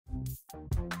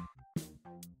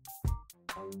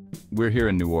We're here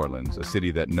in New Orleans, a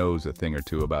city that knows a thing or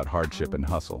two about hardship and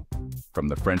hustle. From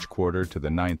the French Quarter to the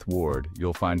Ninth Ward,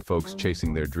 you'll find folks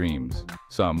chasing their dreams,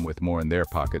 some with more in their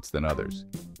pockets than others.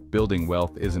 Building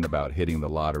wealth isn't about hitting the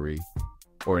lottery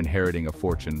or inheriting a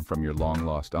fortune from your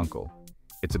long-lost uncle.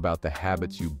 It's about the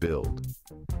habits you build,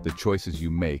 the choices you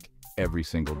make every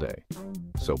single day.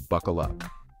 So buckle up,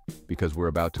 because we're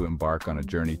about to embark on a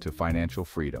journey to financial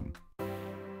freedom.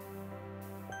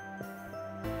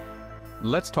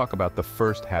 Let's talk about the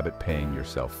first habit: paying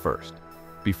yourself first.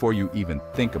 Before you even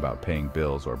think about paying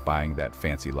bills or buying that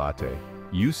fancy latte,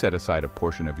 you set aside a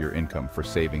portion of your income for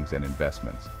savings and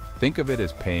investments. Think of it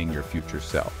as paying your future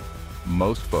self.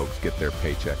 Most folks get their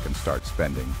paycheck and start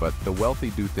spending, but the wealthy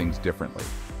do things differently.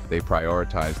 They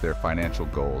prioritize their financial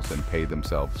goals and pay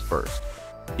themselves first.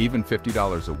 Even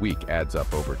 $50 a week adds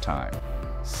up over time.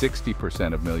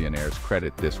 60% of millionaires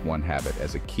credit this one habit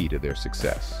as a key to their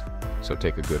success. So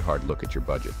take a good hard look at your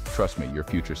budget. Trust me, your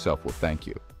future self will thank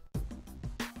you.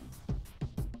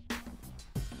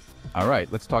 All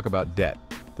right, let's talk about debt.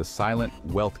 The silent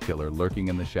wealth killer lurking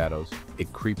in the shadows.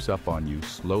 It creeps up on you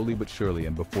slowly but surely,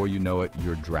 and before you know it,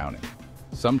 you're drowning.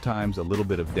 Sometimes a little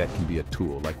bit of debt can be a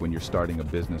tool, like when you're starting a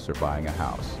business or buying a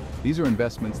house. These are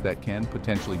investments that can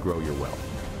potentially grow your wealth.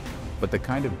 But the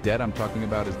kind of debt I'm talking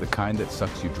about is the kind that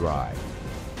sucks you dry.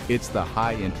 It's the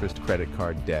high-interest credit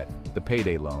card debt, the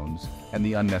payday loans, and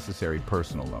the unnecessary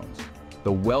personal loans.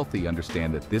 The wealthy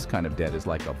understand that this kind of debt is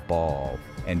like a ball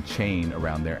and chain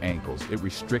around their ankles. It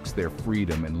restricts their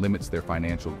freedom and limits their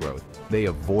financial growth. They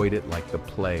avoid it like the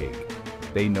plague.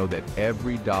 They know that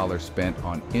every dollar spent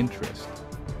on interest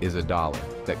is a dollar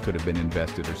that could have been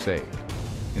invested or saved.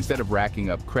 Instead of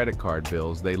racking up credit card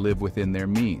bills, they live within their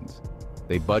means.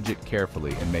 They budget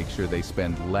carefully and make sure they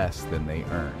spend less than they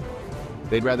earn.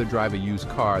 They'd rather drive a used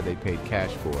car they paid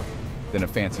cash for than a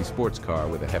fancy sports car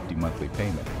with a hefty monthly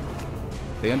payment.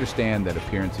 They understand that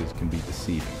appearances can be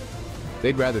deceiving.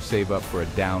 They'd rather save up for a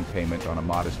down payment on a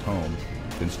modest home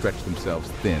than stretch themselves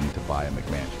thin to buy a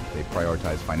McMansion. They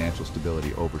prioritize financial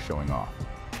stability over showing off.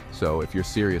 So if you're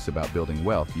serious about building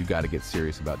wealth, you got to get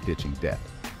serious about ditching debt.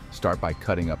 Start by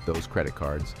cutting up those credit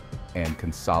cards and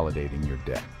consolidating your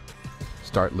debt.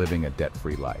 Start living a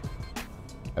debt-free life.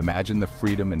 Imagine the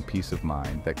freedom and peace of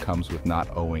mind that comes with not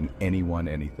owing anyone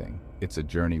anything. It's a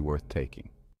journey worth taking.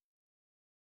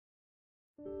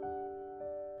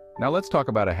 Now let's talk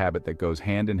about a habit that goes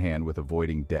hand in hand with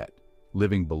avoiding debt: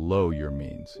 living below your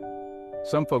means.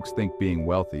 Some folks think being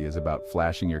wealthy is about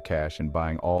flashing your cash and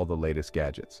buying all the latest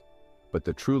gadgets. But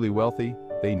the truly wealthy,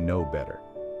 they know better.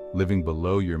 Living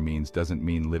below your means doesn't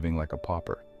mean living like a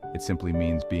pauper. It simply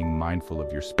means being mindful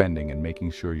of your spending and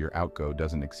making sure your outgo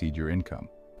doesn't exceed your income.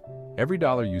 Every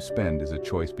dollar you spend is a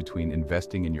choice between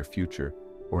investing in your future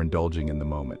or indulging in the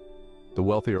moment. The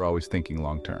wealthy are always thinking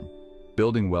long-term.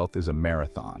 Building wealth is a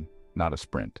marathon, not a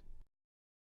sprint.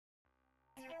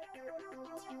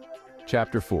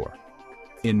 Chapter 4.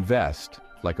 Invest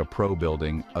like a pro,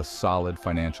 building a solid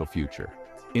financial future.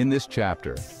 In this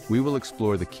chapter, we will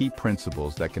explore the key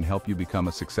principles that can help you become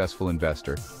a successful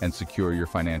investor and secure your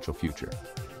financial future.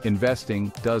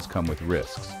 Investing does come with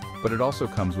risks, but it also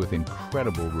comes with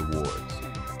incredible rewards.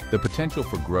 The potential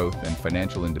for growth and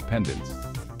financial independence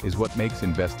is what makes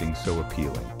investing so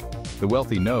appealing. The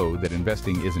wealthy know that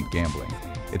investing isn't gambling.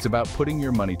 It's about putting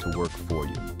your money to work for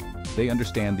you. They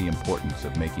understand the importance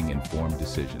of making informed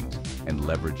decisions and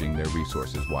leveraging their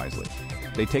resources wisely.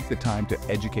 They take the time to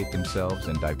educate themselves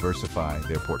and diversify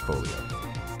their portfolio.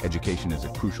 Education is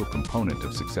a crucial component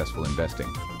of successful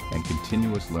investing, and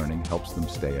continuous learning helps them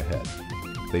stay ahead.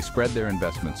 They spread their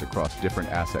investments across different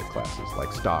asset classes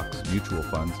like stocks, mutual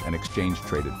funds, and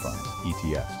exchange-traded funds,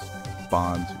 ETFs,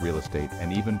 bonds, real estate,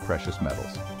 and even precious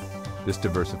metals. This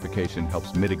diversification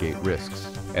helps mitigate risks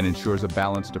and ensures a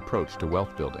balanced approach to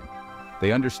wealth building.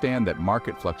 They understand that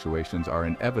market fluctuations are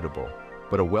inevitable,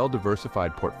 but a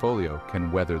well-diversified portfolio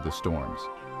can weather the storms.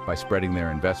 By spreading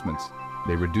their investments,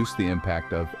 they reduce the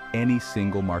impact of any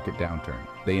single market downturn.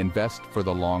 They invest for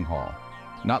the long haul,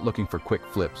 not looking for quick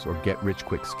flips or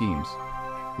get-rich-quick schemes.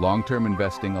 Long-term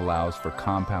investing allows for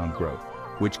compound growth,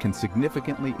 which can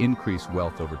significantly increase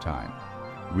wealth over time.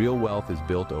 Real wealth is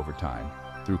built over time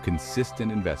through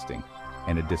consistent investing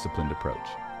and a disciplined approach.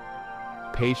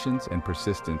 Patience and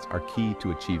persistence are key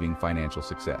to achieving financial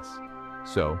success.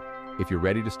 So, if you're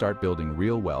ready to start building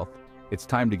real wealth, it's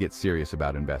time to get serious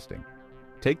about investing.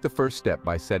 Take the first step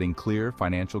by setting clear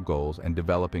financial goals and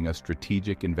developing a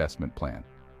strategic investment plan.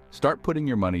 Start putting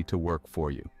your money to work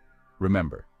for you.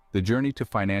 Remember, the journey to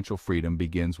financial freedom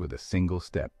begins with a single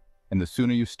step, and the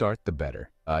sooner you start, the better.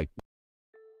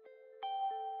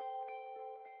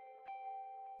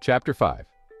 Chapter 5.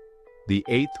 The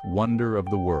Eighth Wonder of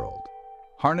the World.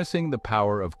 Harnessing the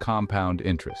Power of Compound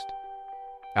Interest.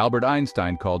 Albert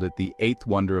Einstein called it the eighth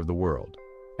wonder of the world,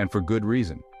 and for good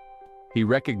reason. He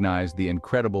recognized the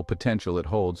incredible potential it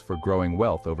holds for growing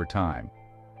wealth over time.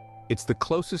 It's the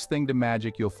closest thing to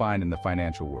magic you'll find in the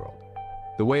financial world.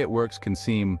 The way it works can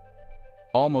seem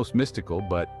almost mystical,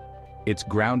 but it's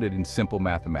grounded in simple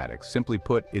mathematics. Simply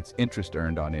put, it's interest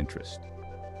earned on interest.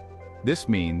 This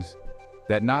means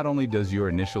that not only does your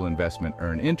initial investment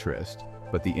earn interest,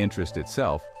 but the interest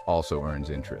itself also earns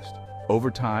interest.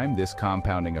 Over time, this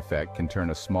compounding effect can turn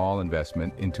a small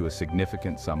investment into a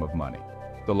significant sum of money.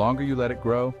 The longer you let it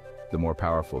grow, the more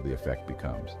powerful the effect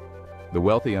becomes. The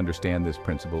wealthy understand this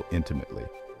principle intimately.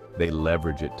 They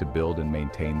leverage it to build and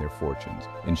maintain their fortunes,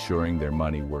 ensuring their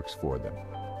money works for them.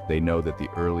 They know that the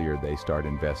earlier they start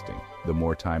investing, the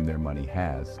more time their money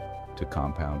has to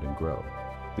compound and grow.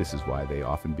 This is why they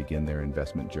often begin their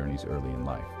investment journeys early in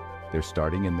life. They're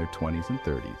starting in their 20s and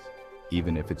 30s,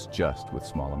 even if it's just with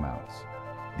small amounts.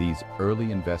 These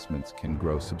early investments can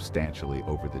grow substantially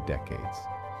over the decades.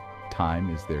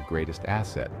 Time is their greatest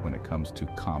asset when it comes to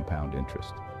compound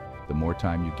interest. The more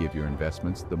time you give your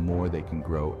investments, the more they can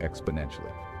grow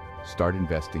exponentially. Start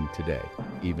investing today,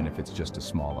 even if it's just a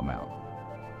small amount.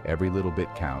 Every little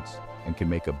bit counts and can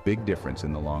make a big difference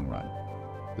in the long run.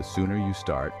 The sooner you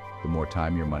start, the more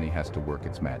time your money has to work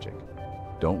its magic.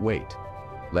 Don't wait.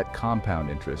 Let compound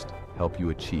interest help you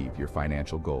achieve your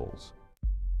financial goals.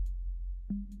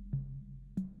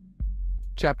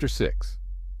 Chapter 6.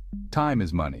 Time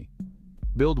is money.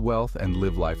 Build wealth and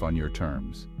live life on your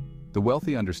terms. The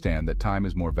wealthy understand that time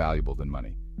is more valuable than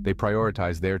money. They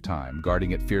prioritize their time,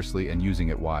 guarding it fiercely and using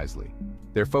it wisely.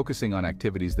 They're focusing on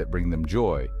activities that bring them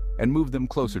joy and move them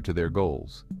closer to their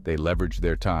goals. They leverage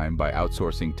their time by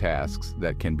outsourcing tasks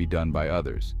that can be done by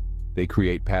others. They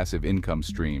create passive income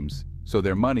streams, so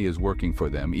their money is working for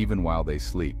them even while they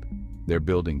sleep. They're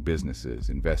building businesses,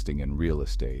 investing in real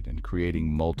estate, and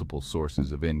creating multiple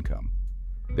sources of income.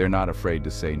 They're not afraid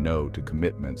to say no to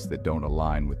commitments that don't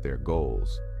align with their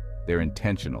goals. They're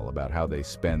intentional about how they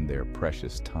spend their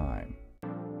precious time.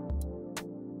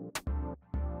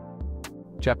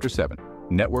 Chapter 7.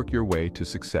 Network your way to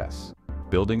success.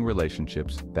 Building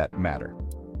relationships that matter.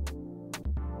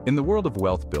 In the world of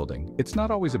wealth building, it's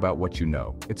not always about what you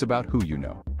know, it's about who you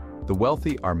know. The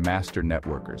wealthy are master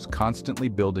networkers, constantly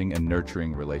building and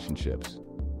nurturing relationships.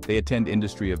 They attend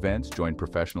industry events, join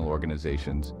professional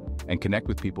organizations, and connect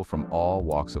with people from all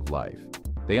walks of life.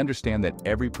 They understand that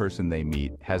every person they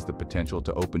meet has the potential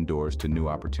to open doors to new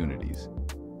opportunities.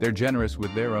 They're generous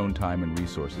with their own time and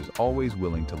resources, always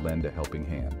willing to lend a helping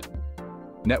hand.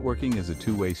 Networking is a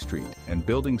two-way street, and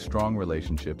building strong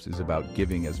relationships is about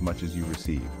giving as much as you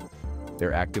receive.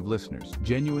 They're active listeners,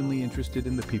 genuinely interested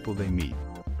in the people they meet.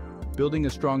 Building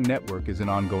a strong network is an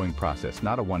ongoing process,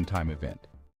 not a one-time event.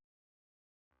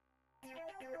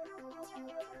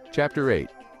 Chapter 8.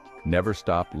 Never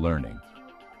stop learning.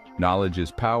 Knowledge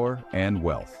is power and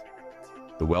wealth.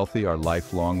 The wealthy are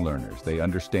lifelong learners. They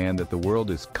understand that the world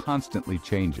is constantly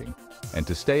changing, and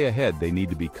to stay ahead, they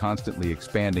need to be constantly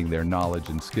expanding their knowledge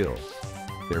and skills.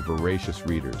 They're voracious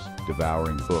readers,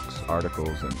 devouring books,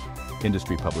 articles, and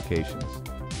industry publications.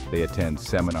 They attend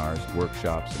seminars,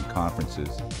 workshops, and conferences,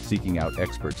 seeking out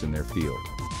experts in their field.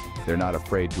 They're not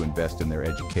afraid to invest in their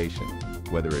education,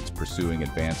 whether it's pursuing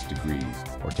advanced degrees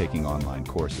or taking online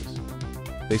courses.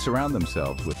 They surround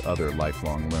themselves with other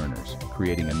lifelong learners,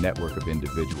 creating a network of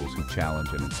individuals who challenge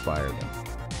and inspire them.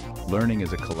 Learning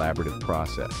is a collaborative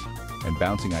process, and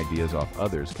bouncing ideas off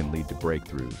others can lead to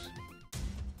breakthroughs.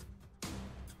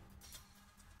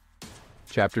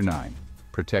 Chapter 9.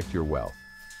 Protect your wealth.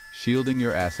 Shielding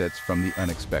your assets from the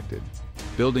unexpected.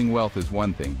 Building wealth is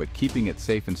one thing, but keeping it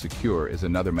safe and secure is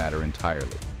another matter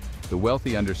entirely. The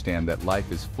wealthy understand that life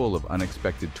is full of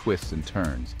unexpected twists and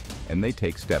turns, and they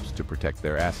take steps to protect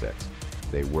their assets.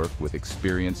 They work with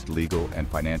experienced legal and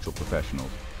financial professionals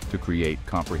to create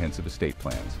comprehensive estate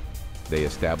plans. They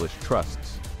establish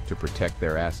trusts to protect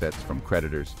their assets from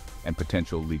creditors and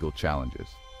potential legal challenges.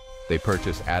 They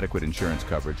purchase adequate insurance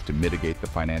coverage to mitigate the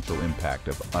financial impact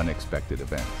of unexpected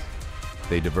events.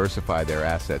 They diversify their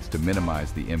assets to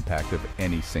minimize the impact of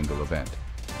any single event.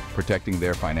 Protecting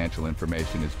their financial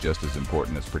information is just as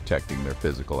important as protecting their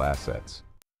physical assets.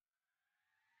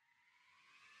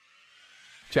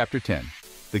 Chapter 10.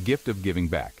 The Gift of Giving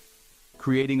Back.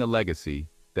 Creating a legacy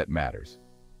that matters.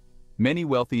 Many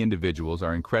wealthy individuals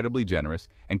are incredibly generous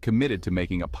and committed to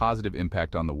making a positive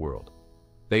impact on the world.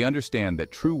 They understand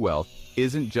that true wealth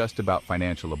isn't just about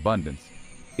financial abundance,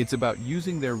 it's about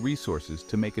using their resources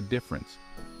to make a difference.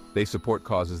 They support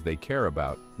causes they care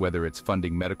about, whether it's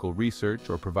funding medical research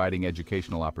or providing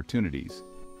educational opportunities.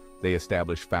 They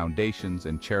establish foundations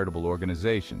and charitable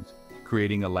organizations,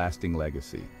 creating a lasting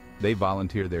legacy. They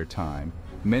volunteer their time,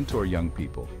 mentor young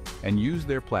people, and use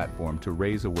their platform to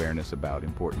raise awareness about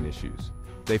important issues.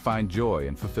 They find joy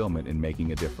and fulfillment in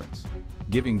making a difference.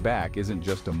 Giving back isn't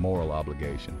just a moral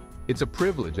obligation. It's a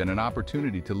privilege and an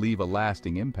opportunity to leave a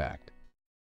lasting impact.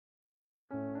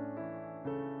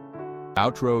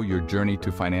 Outro, your journey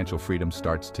to financial freedom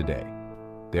starts today.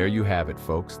 There you have it,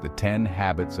 folks, the 10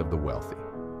 habits of the wealthy.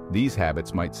 These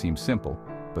habits might seem simple,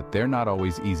 but they're not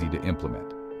always easy to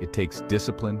implement. It takes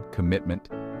discipline, commitment,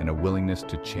 and a willingness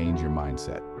to change your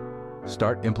mindset.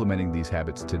 Start implementing these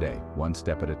habits today, one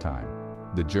step at a time.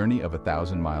 The journey of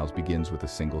 1,000 miles begins with a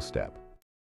single step.